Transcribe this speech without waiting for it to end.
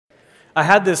I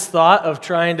had this thought of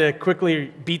trying to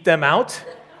quickly beat them out,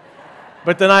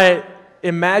 but then I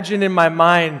imagined in my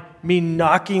mind me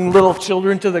knocking little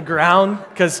children to the ground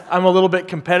because I'm a little bit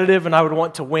competitive and I would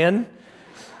want to win.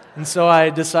 And so I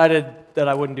decided that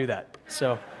I wouldn't do that.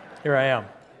 So here I am.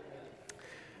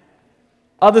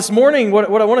 This morning,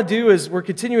 what I want to do is we're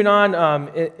continuing on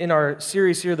in our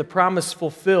series here, The Promise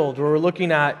Fulfilled, where we're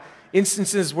looking at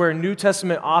instances where New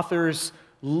Testament authors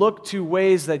look to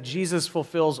ways that Jesus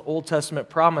fulfills Old Testament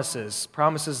promises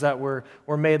that were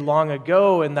made long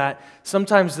ago, and that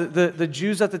sometimes the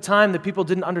Jews at the time, the people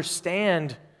didn't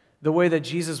understand the way that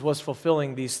Jesus was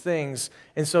fulfilling these things.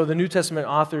 And so the New Testament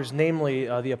authors, namely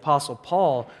the Apostle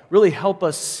Paul, really help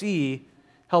us see,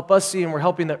 and we're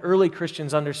helping the early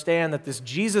Christians understand that this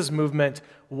Jesus movement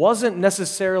wasn't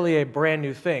necessarily a brand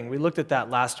new thing. We looked at that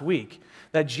last week,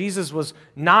 that Jesus was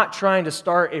not trying to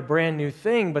start a brand new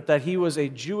thing, but that he was a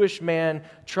Jewish man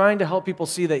trying to help people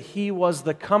see that he was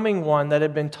the coming one that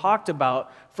had been talked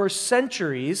about for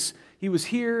centuries. He was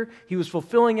here, he was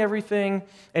fulfilling everything,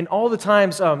 and all the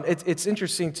times, it's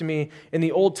interesting to me, in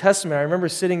the Old Testament, I remember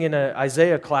sitting in an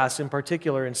Isaiah class in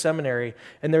particular in seminary,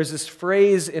 and there's this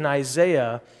phrase in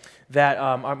Isaiah that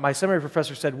my seminary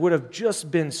professor said would have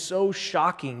just been so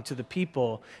shocking to the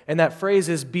people, and that phrase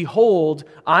is, "Behold,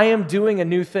 I am doing a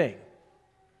new thing."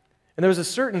 And there was a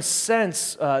certain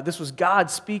sense, this was God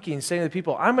speaking, saying to the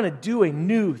people, "I'm going to do a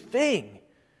new thing."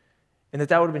 And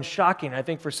that would have been shocking. I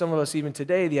think for some of us even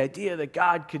today, the idea that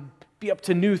God could be up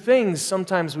to new things,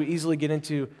 sometimes we easily get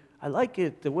into, "I like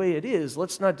it the way it is,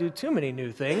 let's not do too many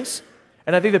new things."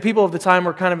 And I think the people of the time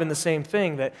were kind of in the same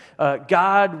thing, that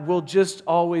God will just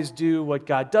always do what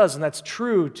God does. And that's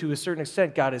true to a certain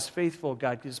extent. God is faithful.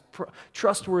 God is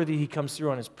trustworthy. He comes through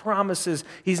on his promises.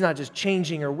 He's not just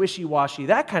changing or wishy-washy,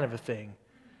 that kind of a thing.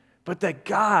 But that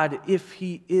God, if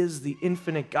he is the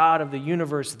infinite God of the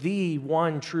universe, the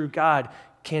one true God,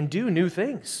 can do new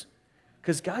things.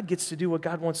 Because God gets to do what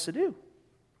God wants to do.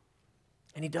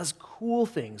 And he does cool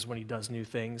things when he does new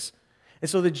things. And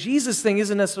so the Jesus thing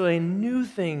isn't necessarily a new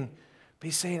thing, but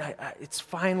he's saying it's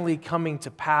finally coming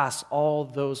to pass, all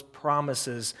those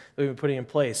promises that we've been putting in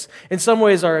place. In some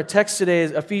ways, our text today is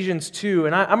Ephesians 2,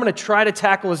 and I'm going to try to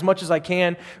tackle as much as I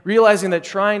can, realizing that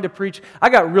trying to preach, I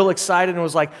got real excited and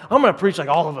was like, I'm going to preach like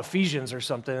all of Ephesians or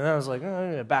something. And I was like, I'm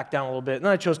going to back down a little bit. And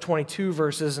then I chose 22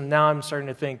 verses, and now I'm starting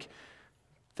to think,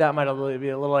 that might really be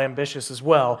a little ambitious as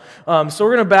well. So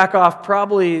we're going to back off,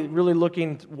 probably really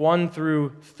looking 1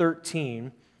 through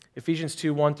 13, Ephesians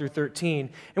 2, 1 through 13.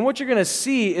 And what you're going to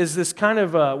see is this kind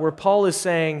of where Paul is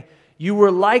saying, you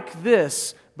were like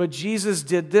this, but Jesus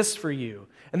did this for you.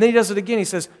 And then he does it again. He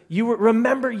says,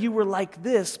 remember you were like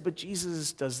this, but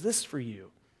Jesus does this for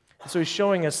you. And so he's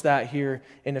showing us that here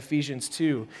in Ephesians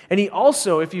 2. And he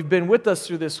also, if you've been with us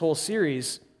through this whole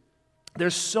series,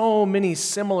 there's so many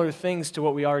similar things to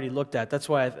what we already looked at. That's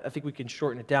why I think we can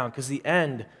shorten it down, because the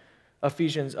end of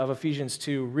Ephesians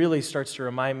 2 really starts to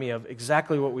remind me of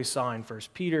exactly what we saw in 1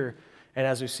 Peter and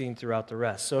as we've seen throughout the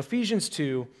rest. So Ephesians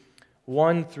 2,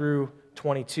 1 through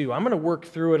 22. I'm going to work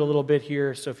through it a little bit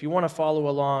here, so if you want to follow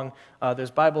along,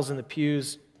 there's Bibles in the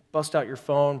pews. Bust out your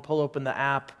phone, pull open the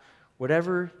app.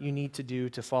 Whatever you need to do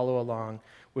to follow along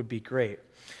would be great.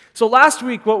 So last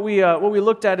week, what we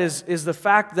looked at is the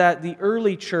fact that the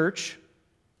early church,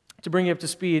 to bring you up to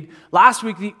speed, last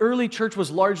week the early church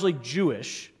was largely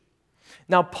Jewish.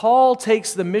 Now Paul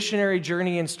takes the missionary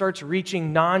journey and starts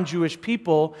reaching non-Jewish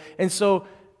people, and so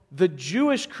the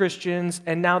Jewish Christians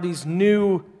and now these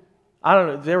new, I don't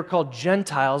know, they were called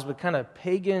Gentiles, but kind of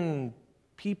pagan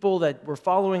people that were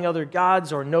following other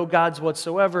gods or no gods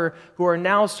whatsoever, who are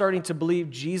now starting to believe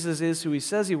Jesus is who he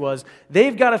says he was,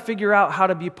 they've got to figure out how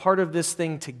to be part of this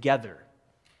thing together.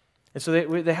 And so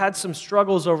they had some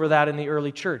struggles over that in the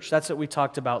early church. That's what we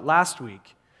talked about last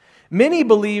week. Many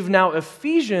believe now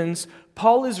Ephesians,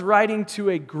 Paul is writing to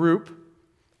a group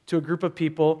of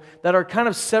people that are kind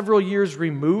of several years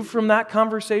removed from that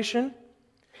conversation.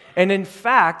 And in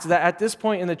fact, that at this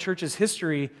point in the church's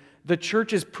history, the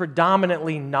church is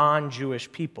predominantly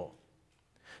non-Jewish people.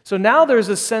 So now there's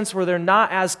a sense where they're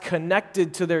not as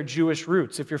connected to their Jewish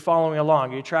roots, if you're following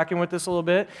along. Are you tracking with this a little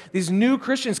bit? These new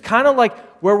Christians, kind of like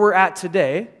where we're at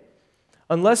today,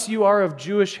 unless you are of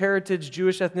Jewish heritage,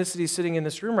 Jewish ethnicity sitting in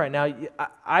this room right now,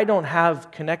 I don't have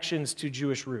connections to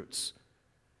Jewish roots.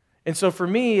 And so for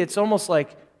me, it's almost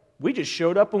like we just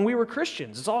showed up when we were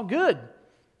Christians. It's all good.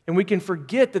 And we can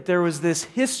forget that there was this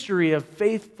history of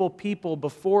faithful people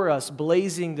before us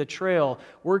blazing the trail,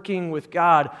 working with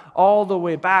God, all the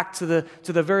way back to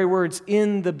the very words,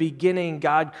 in the beginning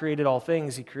God created all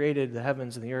things. He created the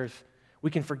heavens and the earth. We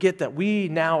can forget that we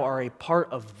now are a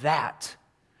part of that.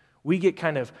 We get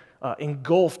kind of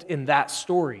engulfed in that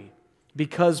story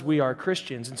because we are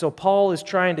Christians. And so Paul is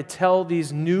trying to tell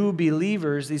these new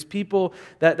believers, these people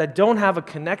that don't have a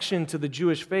connection to the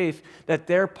Jewish faith, that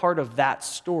they're part of that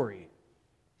story.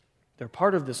 They're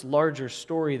part of this larger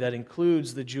story that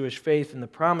includes the Jewish faith and the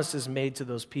promises made to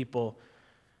those people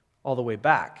all the way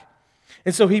back.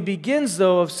 And so he begins,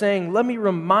 though, of saying, let me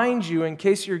remind you, in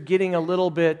case you're getting a little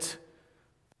bit,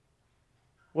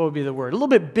 what would be the word? A little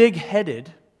bit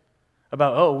big-headed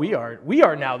about, oh, we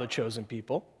are now the chosen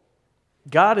people.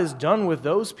 God is done with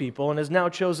those people and has now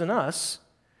chosen us.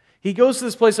 He goes to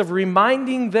this place of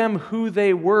reminding them who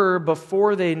they were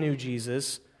before they knew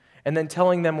Jesus and then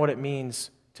telling them what it means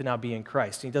to now be in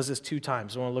Christ. And he does this 2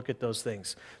 times. I want to look at those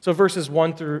things. So verses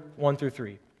 1 through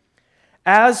 3.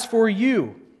 As for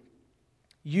you,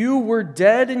 you were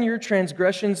dead in your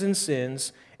transgressions and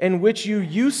sins, in which you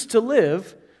used to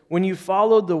live when you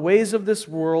followed the ways of this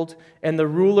world and the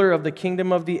ruler of the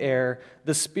kingdom of the air,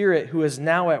 the Spirit who is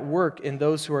now at work in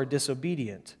those who are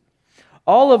disobedient.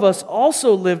 All of us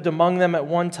also lived among them at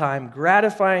one time,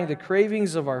 gratifying the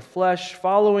cravings of our flesh,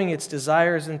 following its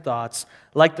desires and thoughts.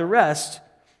 Like the rest,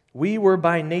 we were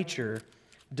by nature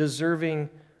deserving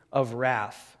of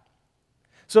wrath.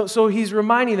 So he's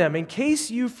reminding them, in case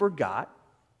you forgot,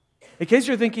 in case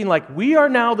you're thinking like, we are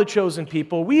now the chosen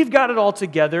people, we've got it all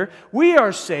together, we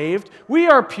are saved, we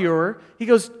are pure. He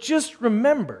goes, just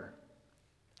remember,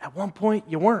 at one point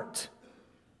you weren't.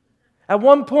 At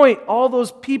one point, all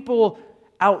those people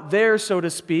out there, so to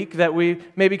speak, that we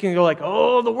maybe can go like,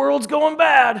 oh, the world's going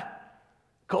bad,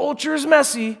 culture's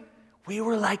messy, we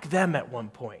were like them at one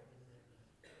point.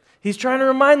 He's trying to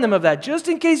remind them of that, just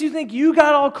in case you think you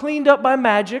got all cleaned up by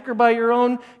magic or by your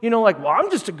own, like, well,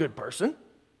 I'm just a good person.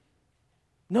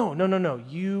 No.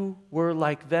 You were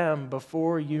like them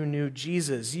before you knew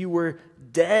Jesus. You were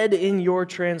dead in your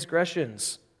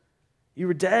transgressions. You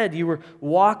were dead. You were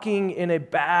walking in a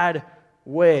bad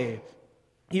way.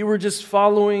 You were just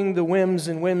following the whims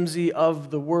and whimsy of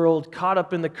the world, caught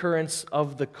up in the currents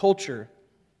of the culture.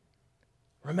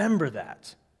 Remember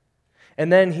that.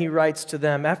 And then he writes to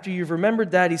them, after you've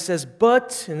remembered that, he says,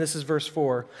 but, and this is verse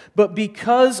 4, but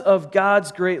because of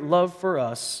God's great love for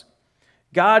us,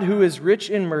 God, who is rich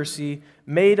in mercy,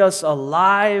 made us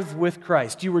alive with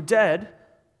Christ. You were dead,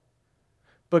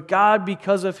 but God,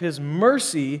 because of his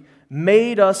mercy,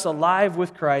 made us alive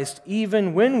with Christ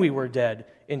even when we were dead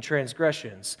in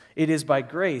transgressions. It is by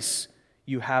grace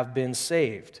you have been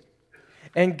saved.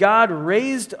 And God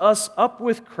raised us up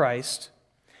with Christ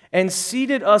and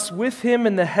seated us with him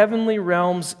in the heavenly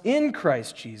realms in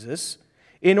Christ Jesus,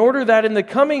 in order that in the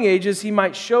coming ages he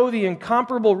might show the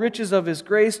incomparable riches of his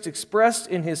grace expressed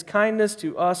in his kindness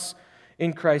to us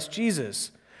in Christ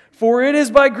Jesus. For it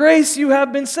is by grace you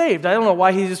have been saved. I don't know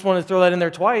why he just wanted to throw that in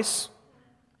there twice.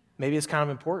 Maybe it's kind of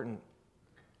important.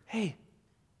 Hey,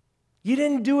 you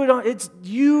didn't do it.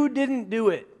 You didn't do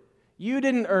it. You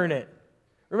didn't earn it.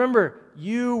 Remember,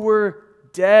 you were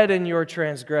dead in your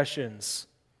transgressions.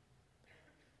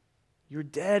 You're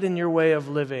dead in your way of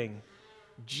living.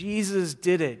 Jesus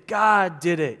did it. God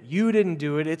did it. You didn't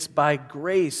do it. It's by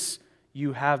grace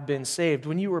you have been saved.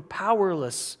 When you were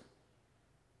powerless,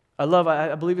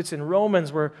 I believe it's in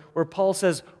Romans where Paul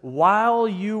says, while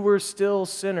you were still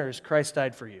sinners, Christ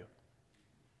died for you.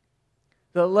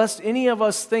 Lest any of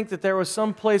us think that there was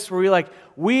some place where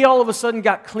we all of a sudden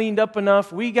got cleaned up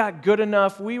enough, we got good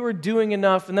enough, we were doing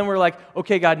enough, and then we're like,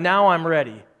 okay, God, now I'm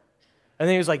ready. And then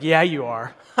he was like, yeah, you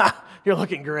are. You're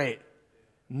looking great.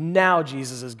 Now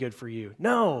Jesus is good for you.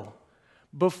 No.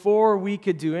 Before we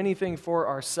could do anything for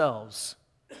ourselves,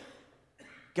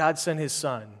 God sent his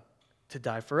Son to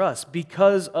die for us.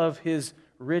 Because of his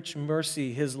rich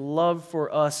mercy, his love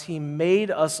for us, he made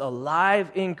us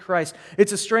alive in Christ.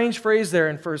 It's a strange phrase there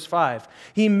in verse 5.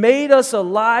 He made us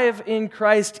alive in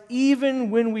Christ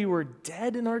even when we were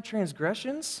dead in our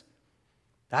transgressions.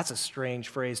 That's a strange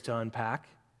phrase to unpack.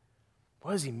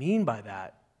 What does he mean by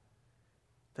that?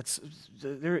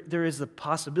 There is the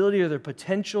possibility or the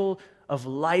potential of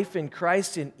life in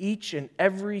Christ in each and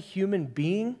every human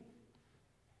being.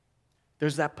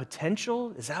 There's that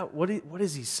potential. What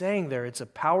is he saying there? It's a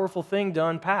powerful thing to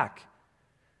unpack.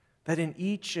 That in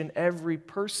each and every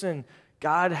person,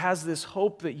 God has this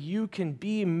hope that you can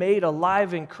be made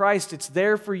alive in Christ. It's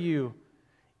there for you.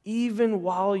 Even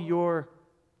while you're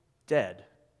dead,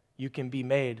 you can be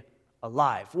made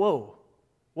alive. Whoa.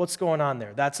 What's going on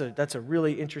there? That's a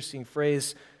really interesting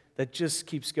phrase that just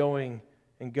keeps going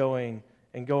and going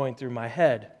and going through my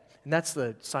head. And that's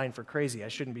the sign for crazy. I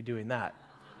shouldn't be doing that.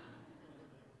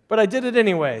 But I did it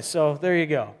anyway, so there you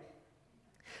go.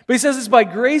 But he says it's by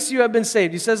grace you have been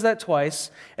saved. He says that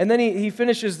twice. And then he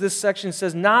finishes this section,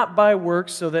 says, not by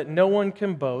works so that no one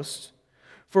can boast.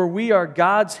 For we are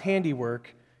God's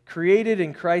handiwork, created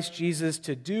in Christ Jesus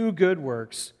to do good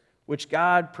works, which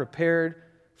God prepared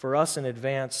for us in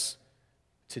advance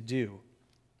to do.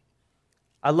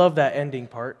 I love that ending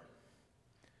part.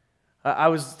 I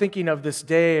was thinking of this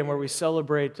day and where we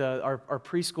celebrate our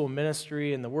preschool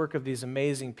ministry and the work of these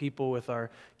amazing people with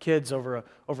our kids over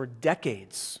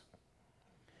decades.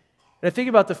 And I think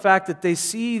about the fact that they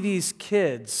see these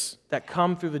kids that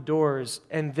come through the doors,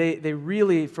 and they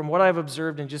really, from what I've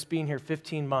observed in just being here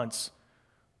 15 months,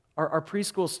 our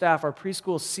preschool staff, our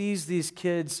preschool sees these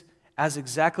kids as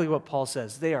exactly what Paul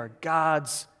says. They are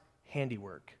God's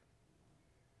handiwork.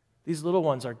 These little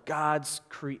ones are God's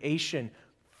creation,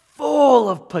 full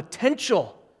of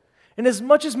potential. And as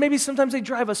much as maybe sometimes they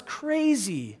drive us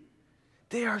crazy,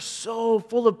 they are so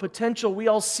full of potential. We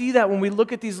all see that when we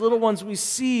look at these little ones. We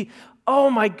see, oh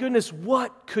my goodness,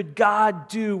 what could God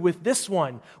do with this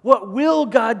one? What will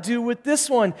God do with this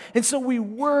one? And so we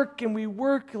work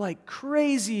like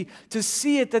crazy to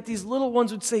see it, that these little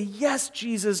ones would say, yes,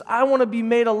 Jesus, I want to be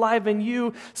made alive in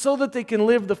you, so that they can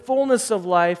live the fullness of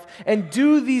life and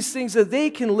do these things, that they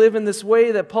can live in this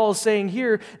way that Paul is saying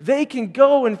here. They can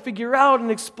go and figure out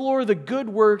and explore the good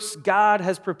works God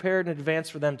has prepared in advance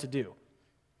for them to do.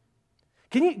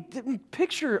 Can you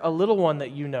picture a little one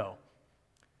that you know?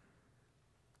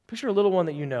 Picture a little one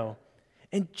that you know,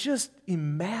 and just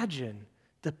imagine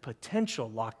the potential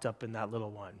locked up in that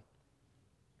little one.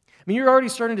 I mean, you're already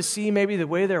starting to see maybe the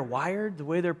way they're wired, the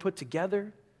way they're put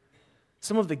together,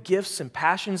 some of the gifts and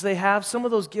passions they have. Some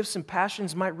of those gifts and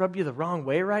passions might rub you the wrong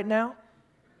way right now.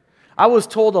 I was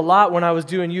told a lot when I was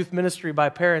doing youth ministry by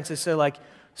parents. They say, like,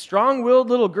 strong-willed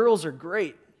little girls are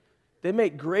great. They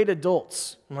make great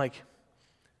adults. I'm like,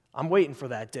 I'm waiting for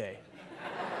that day.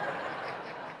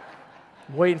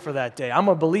 I'm waiting for that day. I'm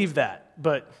going to believe that,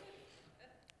 but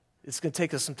it's going to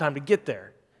take us some time to get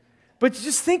there. But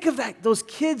just think of that, those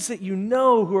kids that you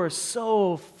know who are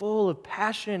so full of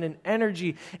passion and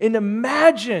energy, and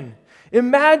imagine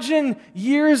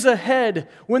years ahead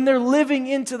when they're living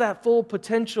into that full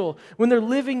potential, when they're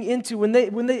living into,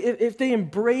 if they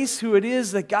embrace who it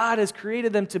is that God has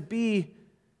created them to be,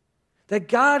 that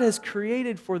God has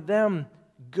created for them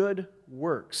good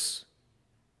works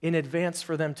in advance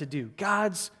for them to do.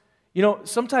 God's,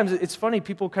 sometimes it's funny,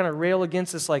 people kind of rail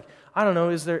against this, like, I don't know,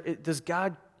 does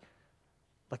God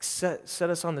like set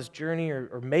us on this journey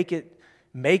or make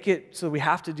it so we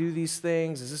have to do these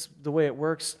things? Is this the way it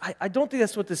works? I don't think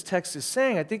that's what this text is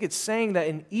saying. I think it's saying that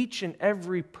in each and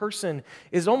every person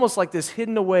is almost like this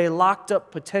hidden away, locked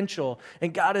up potential.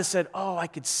 And God has said, oh, I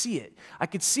could see it. I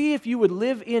could see if you would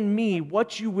live in me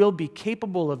what you will be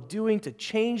capable of doing to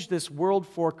change this world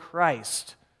for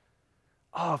Christ.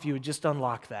 Oh, if you would just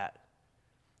unlock that.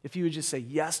 If you would just say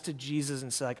yes to Jesus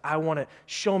and say, like, I want to,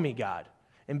 show me, God,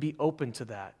 and be open to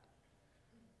that.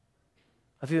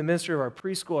 I think the ministry of our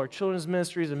preschool, our children's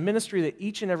ministry, is a ministry that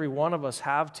each and every one of us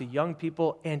have to young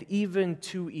people and even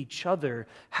to each other,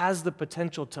 has the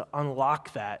potential to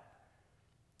unlock that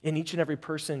in each and every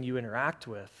person you interact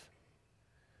with,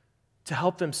 to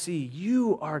help them see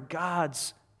you are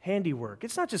God's handiwork.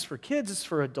 It's not just for kids, it's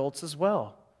for adults as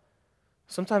well.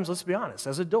 Sometimes, let's be honest,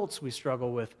 as adults we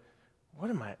struggle with, what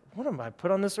am I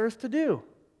put on this earth to do?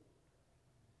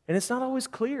 And it's not always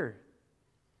clear.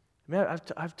 I mean,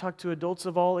 I've talked to adults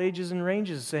of all ages and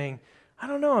ranges saying, I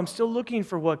don't know, I'm still looking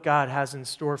for what God has in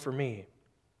store for me.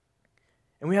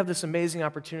 And we have this amazing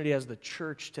opportunity as the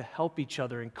church to help each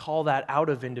other and call that out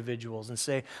of individuals and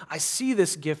say, I see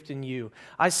this gift in you.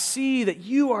 I see that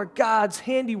you are God's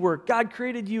handiwork. God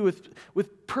created you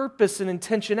with purpose and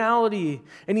intentionality,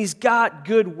 and He's got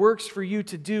good works for you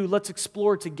to do. Let's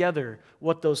explore together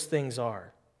what those things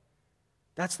are.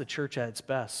 That's the church at its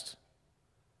best.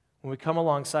 When we come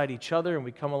alongside each other and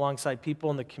we come alongside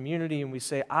people in the community and we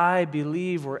say, I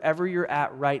believe wherever you're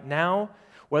at right now,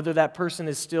 whether that person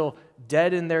is still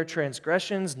dead in their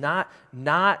transgressions, not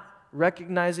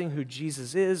recognizing who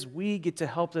Jesus is, we get to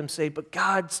help them say, but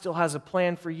God still has a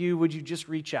plan for you. Would you just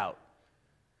reach out?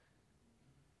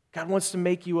 God wants to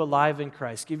make you alive in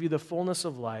Christ, give you the fullness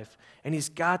of life, and He's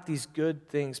got these good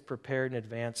things prepared in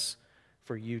advance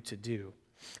for you to do.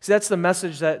 See, that's the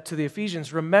message that to the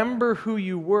Ephesians. Remember who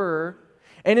you were,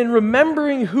 and in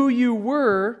remembering who you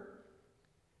were,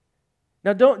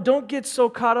 now don't get so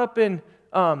caught up in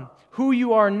who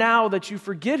you are now that you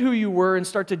forget who you were and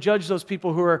start to judge those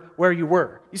people who are where you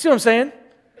were. You see what I'm saying?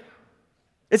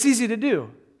 It's easy to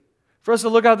do. For us to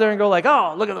look out there and go like,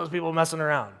 oh, look at those people messing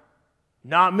around.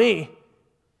 Not me.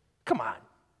 Come on.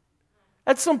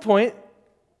 At some point,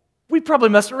 we probably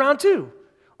messed around too.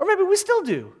 Or maybe we still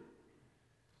do.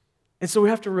 And so we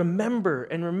have to remember,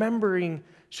 and remembering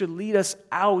should lead us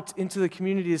out into the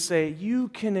community to say, you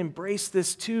can embrace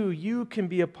this too. You can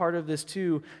be a part of this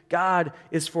too. God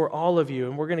is for all of you.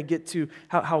 And we're going to get to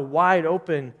how wide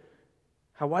open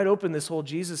this whole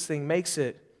Jesus thing makes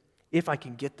it, if I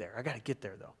can get there. I got to get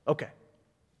there though. Okay.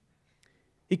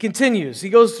 He continues. He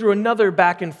goes through another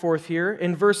back and forth here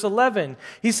in verse 11.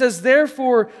 He says,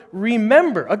 therefore,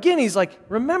 remember. Again, he's like,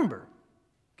 remember.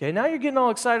 Okay, now you're getting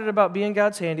all excited about being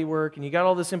God's handiwork, and you got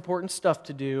all this important stuff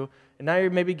to do, and now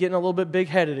you're maybe getting a little bit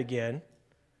big-headed again.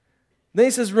 Then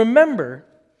he says, remember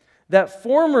that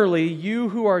formerly you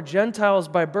who are Gentiles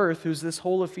by birth, who's this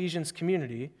whole Ephesians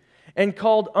community, and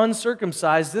called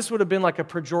uncircumcised, this would have been like a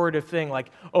pejorative thing, like,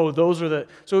 oh, those are the,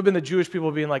 so it would have been the Jewish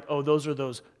people being like, oh, those are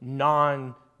those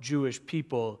non-Jewish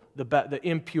people, the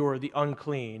impure, the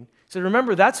unclean. He said,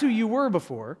 remember, that's who you were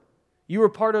before. You were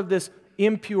part of this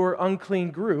impure,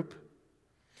 unclean group.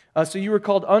 So you were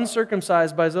called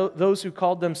uncircumcised by those who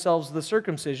called themselves the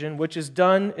circumcision, which is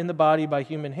done in the body by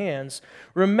human hands.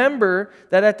 Remember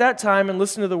that at that time, and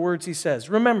listen to the words he says,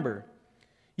 remember,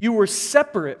 you were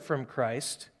separate from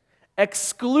Christ,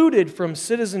 excluded from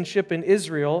citizenship in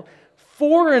Israel,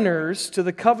 foreigners to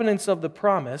the covenants of the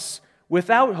promise,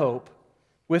 without hope,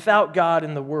 without God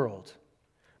in the world.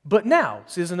 But now,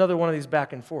 see, there's another one of these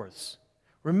back and forths.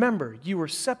 Remember, you were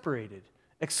separated,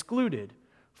 excluded,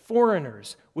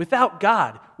 foreigners, without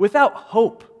God, without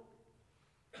hope.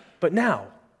 But now,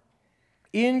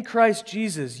 in Christ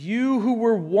Jesus, you who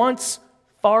were once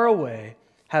far away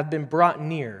have been brought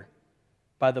near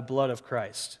by the blood of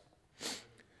Christ.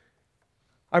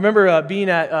 I remember being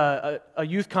at a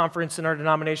youth conference in our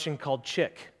denomination called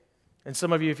Chick. And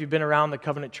some of you, if you've been around the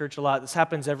Covenant Church a lot, this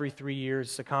happens every 3 years.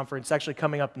 It's a conference. It's actually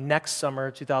coming up next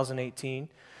summer, 2018.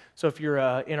 So if you're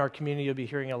in our community, you'll be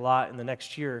hearing a lot in the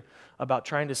next year about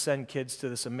trying to send kids to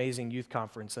this amazing youth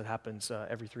conference that happens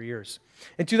every 3 years.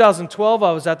 In 2012,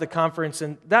 I was at the conference,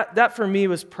 and that for me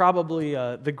was probably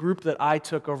the group that I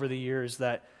took over the years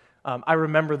that I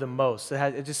remember the most.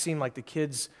 It just seemed like the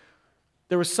kids,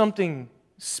 there was something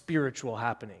spiritual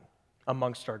happening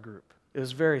amongst our group. It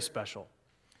was very special.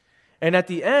 And at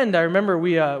the end, I remember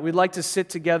we'd like to sit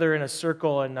together in a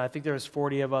circle, and I think there was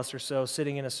 40 of us or so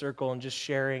sitting in a circle and just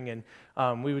sharing,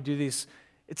 and we would do these,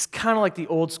 it's kind of like the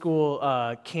old school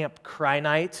camp cry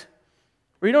night,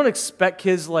 where you don't expect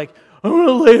kids like, I'm going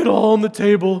to lay it all on the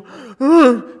table,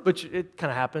 but it kind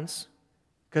of happens,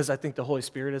 because I think the Holy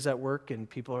Spirit is at work, and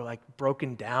people are like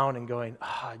broken down and going,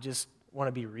 I just want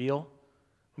to be real.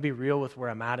 Be real with where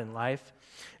I'm at in life.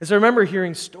 And so I remember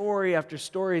hearing story after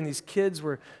story, and these kids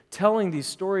were telling these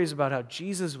stories about how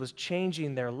Jesus was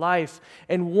changing their life.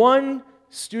 And one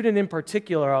student in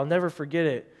particular, I'll never forget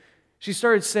it, she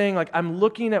started saying, like, I'm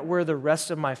looking at where the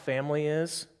rest of my family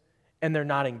is, and they're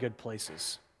not in good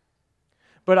places.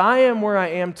 But I am where I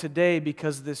am today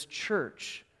because this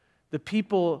church, the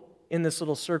people in this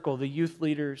little circle, the youth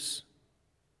leaders,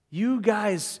 you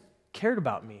guys cared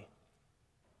about me.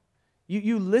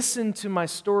 You listened to my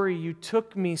story. You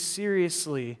took me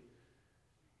seriously.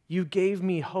 You gave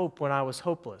me hope when I was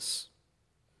hopeless.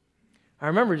 I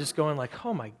remember just going like,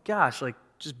 oh my gosh, like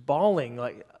just bawling,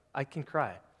 like I can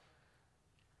cry.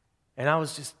 And I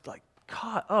was just like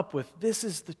caught up with, this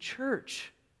is the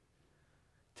church.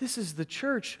 This is the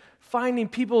church. Finding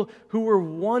people who were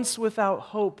once without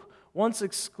hope, once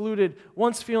excluded,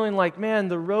 once feeling like, man,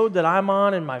 the road that I'm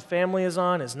on and my family is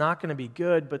on is not going to be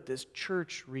good, but this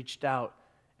church reached out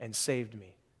and saved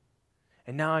me.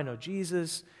 And now I know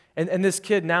Jesus. And this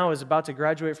kid now is about to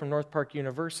graduate from North Park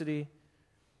University.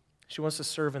 She wants to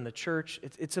serve in the church.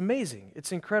 It's amazing.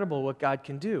 It's incredible what God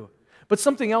can do. But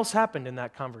something else happened in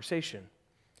that conversation.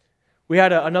 We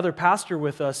had another pastor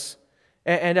with us,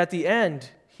 and at the end,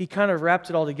 he kind of wrapped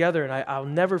it all together, and I'll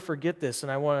never forget this,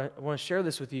 and I want to share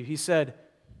this with you. He said,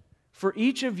 for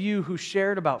each of you who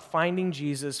shared about finding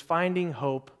Jesus, finding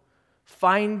hope,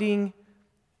 being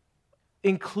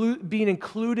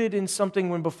included in something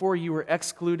when before you were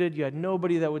excluded, you had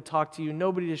nobody that would talk to you,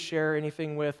 nobody to share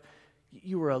anything with,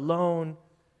 you were alone,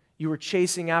 you were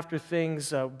chasing after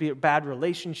things, be it bad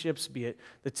relationships, be it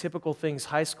the typical things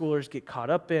high schoolers get caught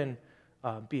up in,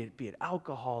 be it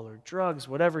alcohol or drugs,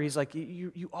 whatever. He's like,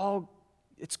 you all,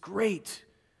 it's great.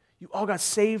 You all got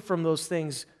saved from those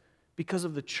things because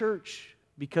of the church,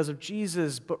 because of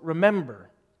Jesus. But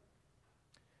remember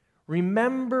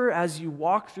as you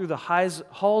walk through the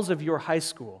halls of your high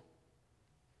school,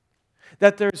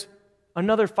 that there's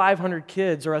another 500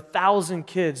 kids or 1,000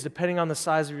 kids, depending on the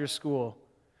size of your school,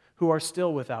 who are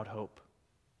still without hope,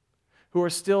 who are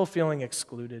still feeling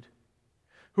excluded,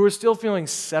 who are still feeling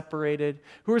separated,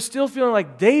 who are still feeling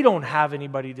like they don't have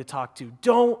anybody to talk to.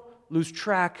 Don't lose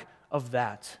track of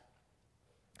that.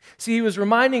 See, he was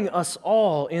reminding us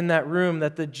all in that room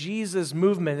that the Jesus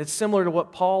movement, it's similar to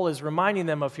what Paul is reminding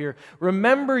them of here.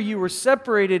 Remember, you were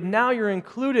separated, now you're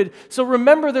included. So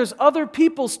remember, there's other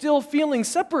people still feeling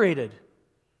separated,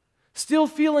 still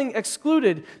feeling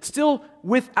excluded, still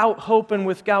without hope and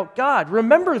without God.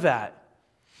 Remember that.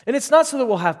 And it's not so that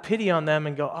we'll have pity on them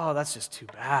and go, oh, that's just too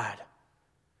bad,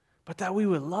 but that we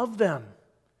would love them.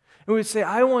 And we would say,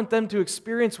 I want them to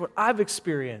experience what I've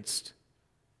experienced.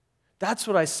 That's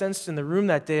what I sensed in the room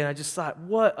that day, and I just thought,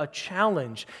 what a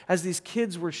challenge as these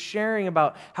kids were sharing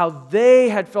about how they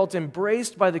had felt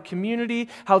embraced by the community,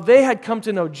 how they had come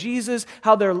to know Jesus,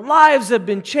 how their lives had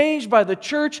been changed by the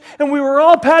church, and we were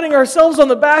all patting ourselves on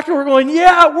the back, and we're going,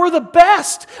 yeah, we're the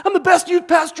best. I'm the best youth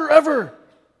pastor ever.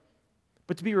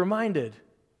 But to be reminded,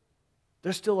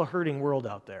 there's still a hurting world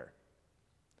out there.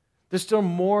 There's still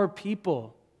more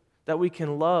people that we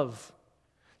can love,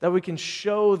 that we can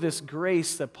show this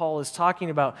grace that Paul is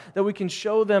talking about, that we can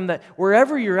show them that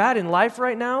wherever you're at in life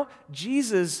right now,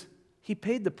 Jesus, he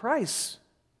paid the price.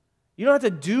 You don't have to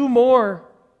do more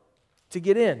to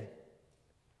get in.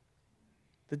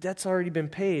 The debt's already been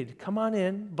paid. Come on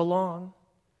in, belong.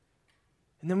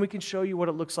 And then we can show you what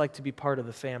it looks like to be part of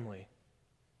the family,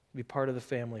 be part of the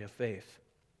family of faith.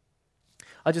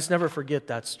 I'll just never forget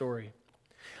that story.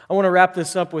 I want to wrap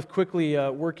this up with quickly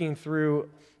working through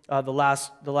the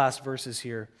last verses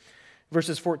here,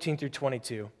 verses 14 through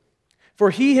 22. For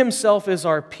he himself is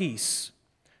our peace,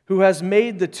 who has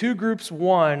made the two groups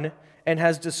one and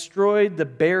has destroyed the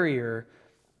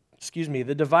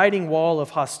the dividing wall of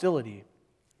hostility.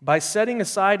 By setting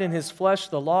aside in his flesh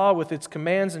the law with its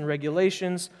commands and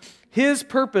regulations, his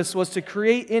purpose was to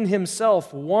create in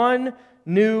himself one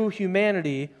new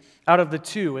humanity out of the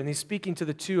two. And he's speaking to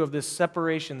the two of this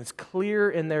separation, this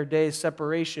clear in their day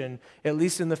separation, at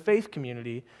least in the faith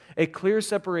community, a clear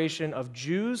separation of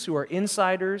Jews who are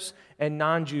insiders and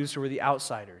non-Jews who are the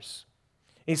outsiders.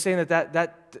 And he's saying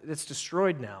that's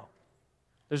destroyed now.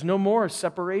 There's no more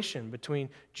separation between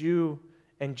Jew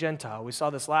and Gentile. We saw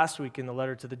this last week in the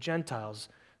letter to the Gentiles.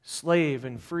 Slave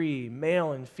and free,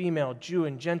 male and female, Jew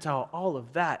and Gentile, all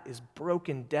of that is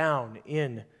broken down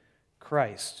in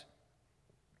Christ.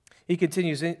 He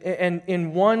continues, and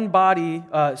in one body,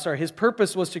 his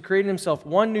purpose was to create in himself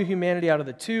one new humanity out of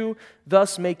the two,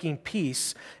 thus making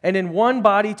peace, and in one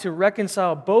body to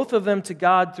reconcile both of them to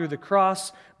God through the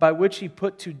cross, by which he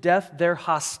put to death their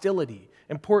hostility.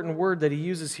 Important word that he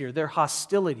uses here, their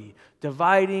hostility,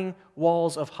 dividing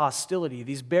walls of hostility.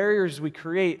 These barriers we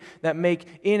create that make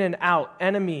in and out,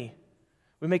 enemy.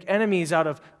 We make enemies out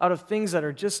of things that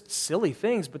are just silly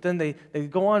things, but then they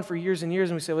go on for years and years,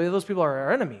 and we say, well, those people are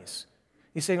our enemies.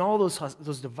 He's saying all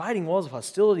those dividing walls of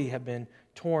hostility have been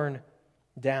torn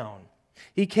down.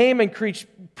 He came and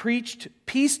preached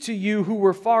peace to you who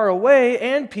were far away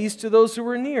and peace to those who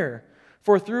were near.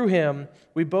 For through him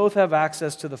we both have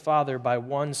access to the Father by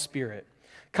one Spirit.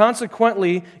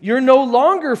 Consequently, you're no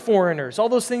longer foreigners. All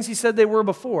those things he said they were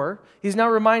before, he's now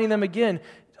reminding them again.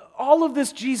 All of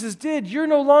this Jesus did. You're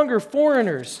no longer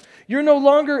foreigners. You're no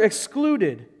longer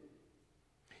excluded.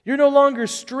 You're no longer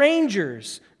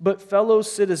strangers, but fellow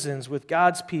citizens with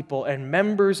God's people and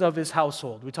members of his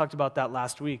household. We talked about that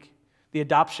last week, the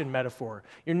adoption metaphor.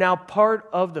 You're now part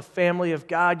of the family of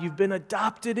God. You've been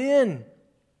adopted in.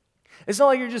 It's not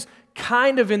like you're just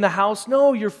kind of in the house.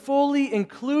 No, you're fully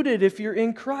included if you're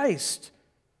in Christ.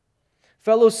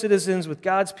 Fellow citizens with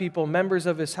God's people, members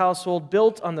of his household,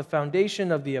 built on the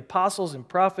foundation of the apostles and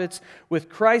prophets, with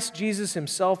Christ Jesus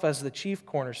himself as the chief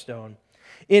cornerstone.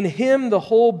 In him the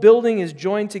whole building is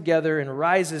joined together and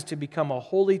rises to become a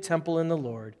holy temple in the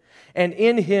Lord. And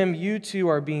in him you two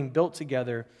are being built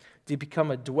together to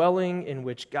become a dwelling in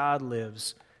which God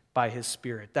lives by his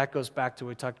Spirit. That goes back to what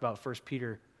we talked about 1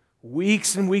 Peter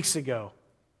weeks and weeks ago.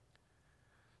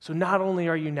 So not only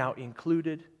are you now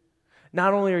included,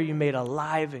 not only are you made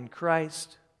alive in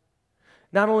Christ,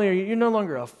 not only are you're no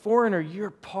longer a foreigner, you're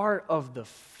part of the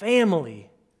family.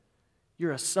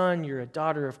 You're a son, you're a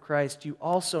daughter of Christ. You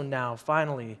also now,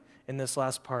 finally, in this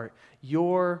last part,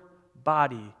 your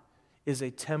body is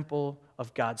a temple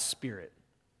of God's Spirit.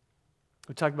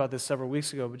 We talked about this several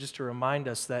weeks ago, but just to remind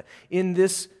us that in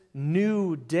this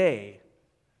new day,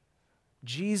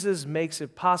 Jesus makes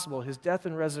it possible, his death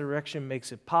and resurrection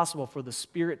makes it possible for the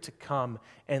Spirit to come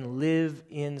and live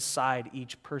inside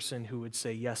each person who would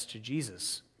say yes to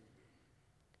Jesus.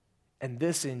 And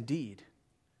this indeed,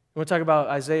 you want to talk about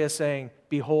Isaiah saying,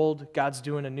 behold, God's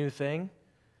doing a new thing?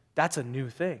 That's a new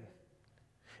thing.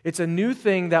 It's a new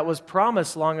thing that was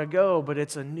promised long ago, but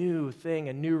it's a new thing,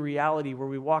 a new reality where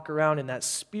we walk around and that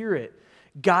Spirit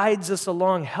guides us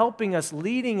along, helping us,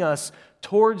 leading us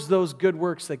towards those good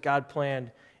works that God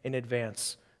planned in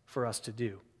advance for us to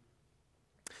do.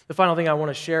 The final thing I want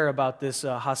to share about this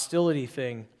hostility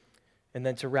thing, and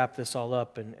then to wrap this all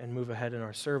up and move ahead in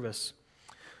our service.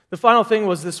 The final thing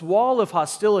was this wall of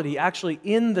hostility actually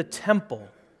in the temple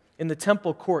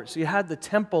court. So you had the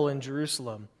temple in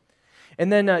Jerusalem.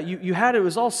 And then you had, it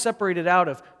was all separated out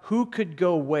of who could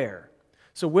go where.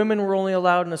 So women were only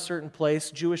allowed in a certain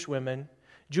place, Jewish women.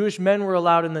 Jewish men were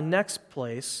allowed in the next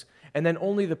place. And then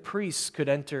only the priests could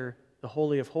enter the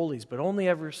Holy of Holies, but only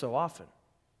ever so often.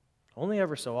 Only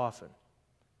ever so often.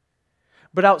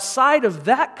 But outside of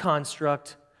that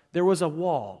construct, there was a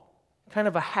wall, kind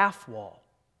of a half wall.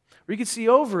 Where you could see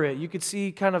over it, you could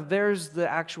see kind of there's the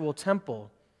actual temple.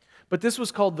 But this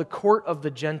was called the court of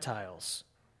the Gentiles.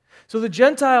 So the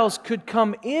Gentiles could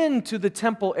come into the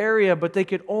temple area, but they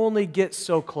could only get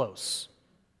so close.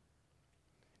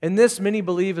 And this, many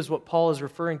believe, is what Paul is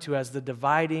referring to as the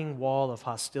dividing wall of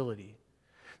hostility.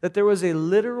 That there was a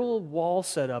literal wall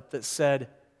set up that said,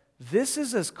 this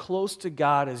is as close to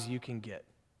God as you can get.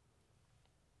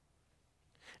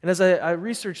 And as I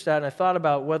researched that and I thought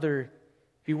about whether it'd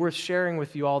be worth sharing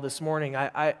with you all this morning,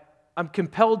 I'm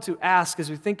compelled to ask,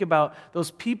 as we think about those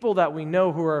people that we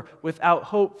know who are without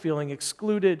hope, feeling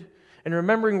excluded, and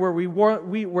remembering where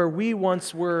we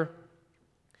once were,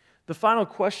 the final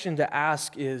question to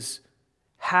ask is,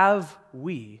 have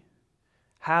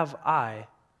I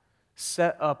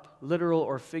set up literal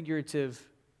or figurative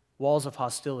walls of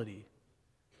hostility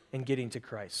in getting to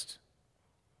Christ?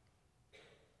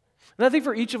 And I think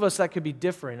for each of us that could be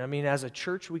different. I mean, as a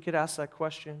church, we could ask that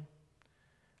question.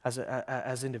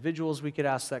 As individuals, we could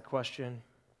ask that question.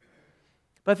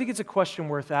 But I think it's a question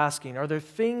worth asking. Are there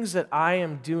things that I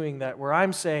am doing that where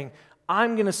I'm saying,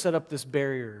 I'm going to set up this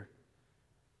barrier?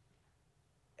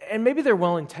 And maybe they're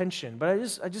well-intentioned, but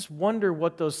I just wonder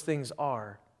what those things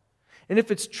are. And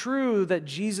if it's true that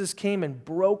Jesus came and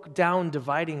broke down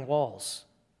dividing walls,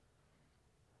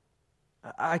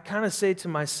 I kind of say to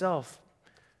myself,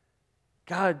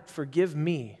 God, forgive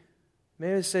me.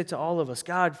 May I say to all of us,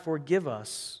 God, forgive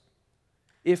us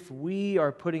if we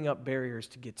are putting up barriers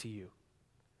to get to you.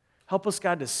 Help us,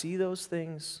 God, to see those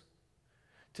things,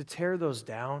 to tear those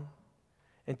down,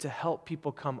 and to help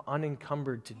people come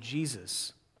unencumbered to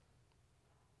Jesus.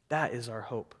 That is our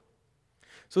hope.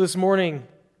 So this morning,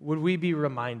 would we be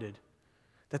reminded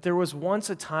that there was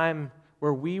once a time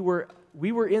where we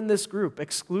were in this group,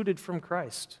 excluded from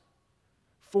Christ.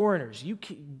 Foreigners,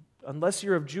 unless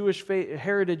you're of Jewish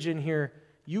heritage in here,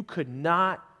 you could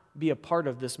not be a part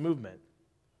of this movement.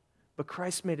 But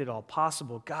Christ made it all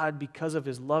possible. God, because of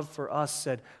his love for us,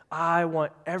 said, I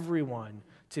want everyone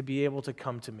to be able to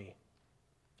come to me.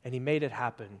 And he made it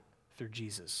happen through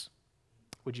Jesus.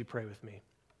 Would you pray with me?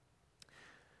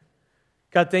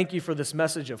 God, thank you for this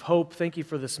message of hope. Thank you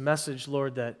for this message,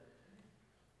 Lord, that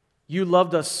you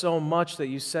loved us so much that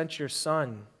you sent your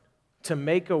Son to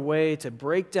make a way, to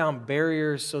break down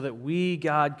barriers so that we,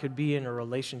 God, could be in a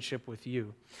relationship with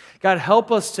you. God,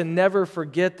 help us to never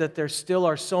forget that there still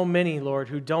are so many, Lord,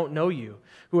 who don't know you,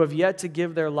 who have yet to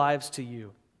give their lives to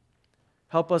you.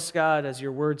 Help us, God, as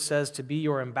your word says, to be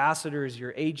your ambassadors,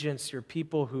 your agents, your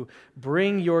people who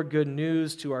bring your good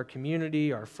news to our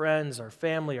community, our friends, our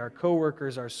family, our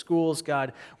coworkers, our schools,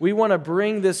 God. We want to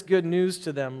bring this good news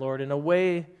to them, Lord, in a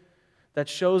way that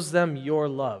shows them your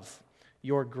love,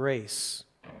 your grace,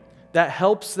 that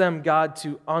helps them, God,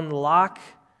 to unlock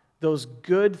those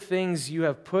good things you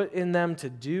have put in them to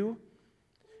do,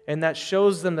 and that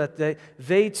shows them that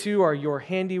they too are your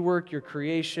handiwork, your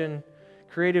creation,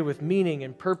 created with meaning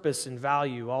and purpose and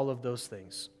value, all of those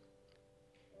things.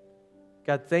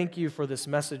 God, thank you for this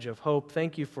message of hope.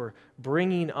 Thank you for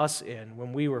bringing us in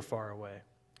when we were far away.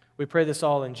 We pray this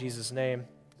all in Jesus' name.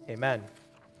 Amen.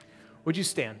 Would you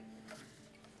stand?